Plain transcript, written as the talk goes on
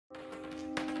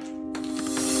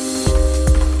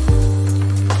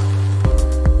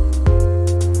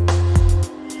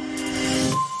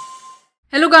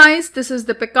guys, this is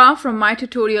Deepika from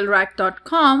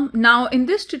MyTutorialRack.com. Now in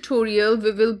this tutorial,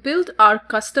 we will build our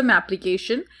custom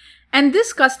application, and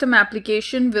this custom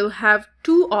application will have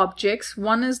two objects.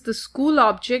 One is the school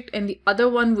object and the other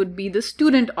one would be the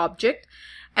student object.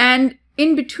 And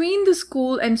in between the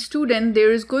school and student,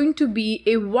 there is going to be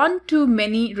a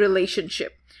one-to-many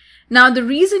relationship. Now the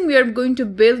reason we are going to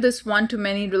build this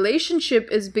one-to-many relationship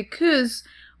is because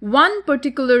one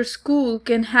particular school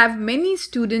can have many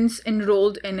students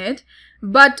enrolled in it,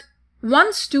 but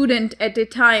one student at a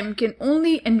time can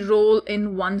only enroll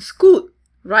in one school,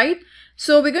 right?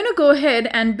 So we're going to go ahead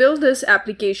and build this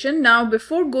application. Now,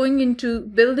 before going into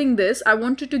building this, I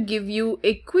wanted to give you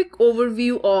a quick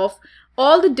overview of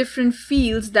all the different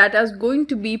fields that are going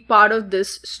to be part of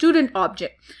this student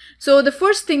object. So the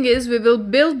first thing is we will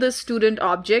build this student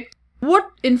object.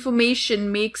 What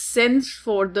information makes sense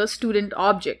for the student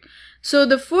object? So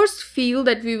the first field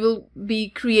that we will be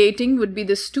creating would be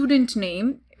the student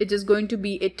name. It is going to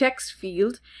be a text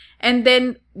field. And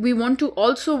then we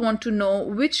also want to know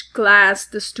which class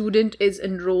the student is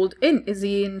enrolled in. Is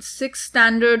he in 6th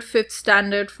standard, 5th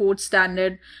standard, 4th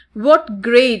standard? What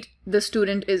grade the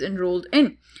student is enrolled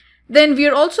in? Then we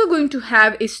are also going to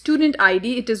have a student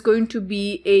ID. It is going to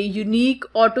be a unique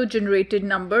auto-generated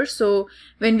number. So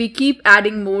when we keep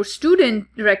adding more student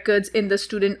records in the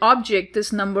student object,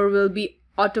 this number will get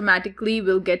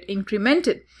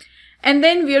incremented. And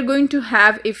then we are going to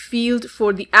have a field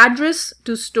for the address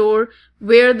to store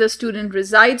where the student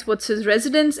resides, what's his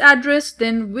residence address,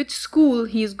 then which school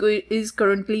he is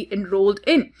currently enrolled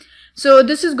in. So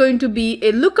this is going to be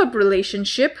a lookup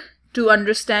relationship to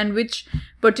understand which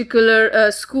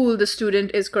particular school the student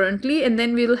is currently, and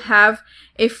then we'll have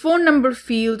a phone number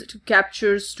field to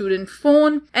capture student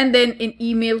phone, and then an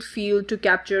email field to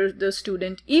capture the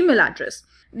student email address.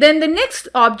 Then the next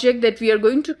object that we are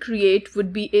going to create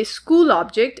would be a school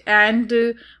object,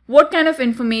 and what kind of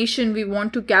information we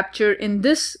want to capture in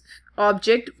this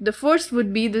object. The first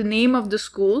would be the name of the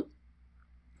school,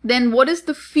 then what is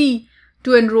the fee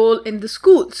to enroll in the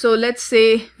school. So let's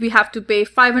say we have to pay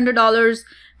 $500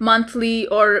 monthly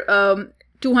or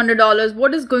 $200.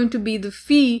 What is going to be the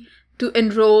fee to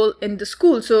enroll in the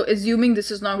school? So assuming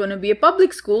this is not going to be a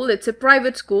public school, it's a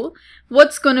private school,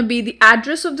 what's going to be the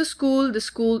address of the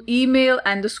school email,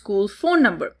 and the school phone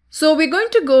number? So we're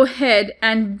going to go ahead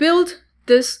and build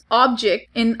this object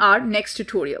in our next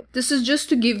tutorial. This is just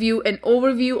to give you an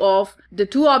overview of the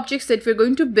two objects that we're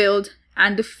going to build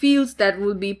and the fields that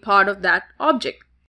will be part of that object.